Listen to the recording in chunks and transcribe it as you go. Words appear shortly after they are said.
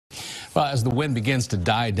Well, as the wind begins to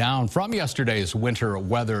die down from yesterday's winter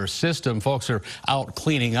weather system, folks are out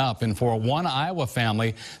cleaning up. And for one Iowa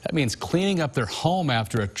family, that means cleaning up their home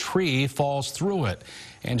after a tree falls through it.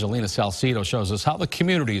 Angelina Salcido shows us how the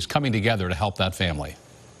community is coming together to help that family.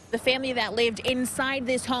 The family that lived inside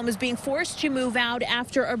this home is being forced to move out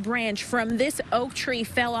after a branch from this oak tree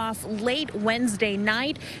fell off late Wednesday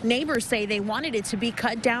night. Neighbors say they wanted it to be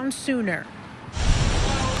cut down sooner.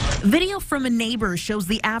 Video from a neighbor shows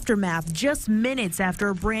the aftermath just minutes after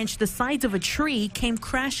a branch the size of a tree came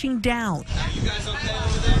crashing down. You guys okay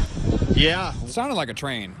over there? Yeah, it sounded like a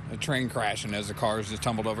train crashing as the cars just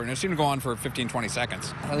tumbled over, and it seemed to go on for 15-20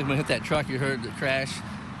 seconds. I think when it hit that truck, you heard the crash,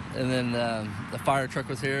 and then the fire truck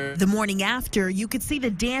was here. The morning after, you could see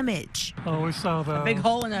the damage. Oh, we saw the big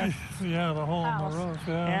hole in the yeah, the hole house. in the roof.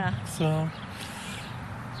 Yeah. Yeah. So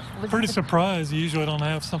pretty surprised. You usually don't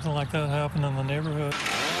have something like that happen in the neighborhood.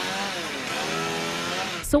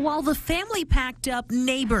 So while the family packed up,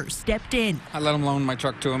 neighbors stepped in. I let them loan my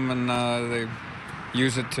truck to them, and they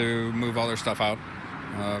use it to move all their stuff out.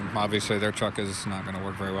 Obviously, their truck is not going to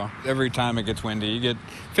work very well. Every time it gets windy, you get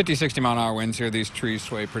 50, 60 mile an hour winds here. These trees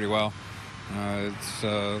sway pretty well. It's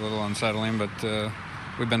a little unsettling, but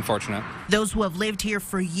we've been fortunate. Those who have lived here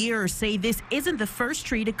for years say this isn't the first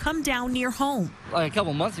tree to come down near home. Like a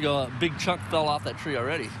couple months ago, a big chunk fell off that tree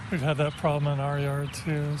already. We've had that problem in our yard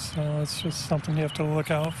too, so it's just something you have to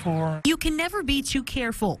look out for. You can never be too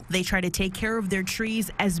careful. They try to take care of their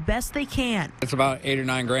trees as best they can. It's about $8 or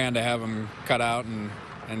 $9 grand to have them cut out and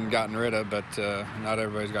gotten rid of, but not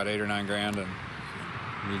everybody's got $8 or $9 grand, and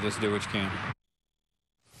you just do what you can.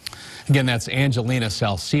 Again, that's Angelina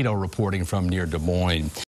Salcido reporting from near Des Moines.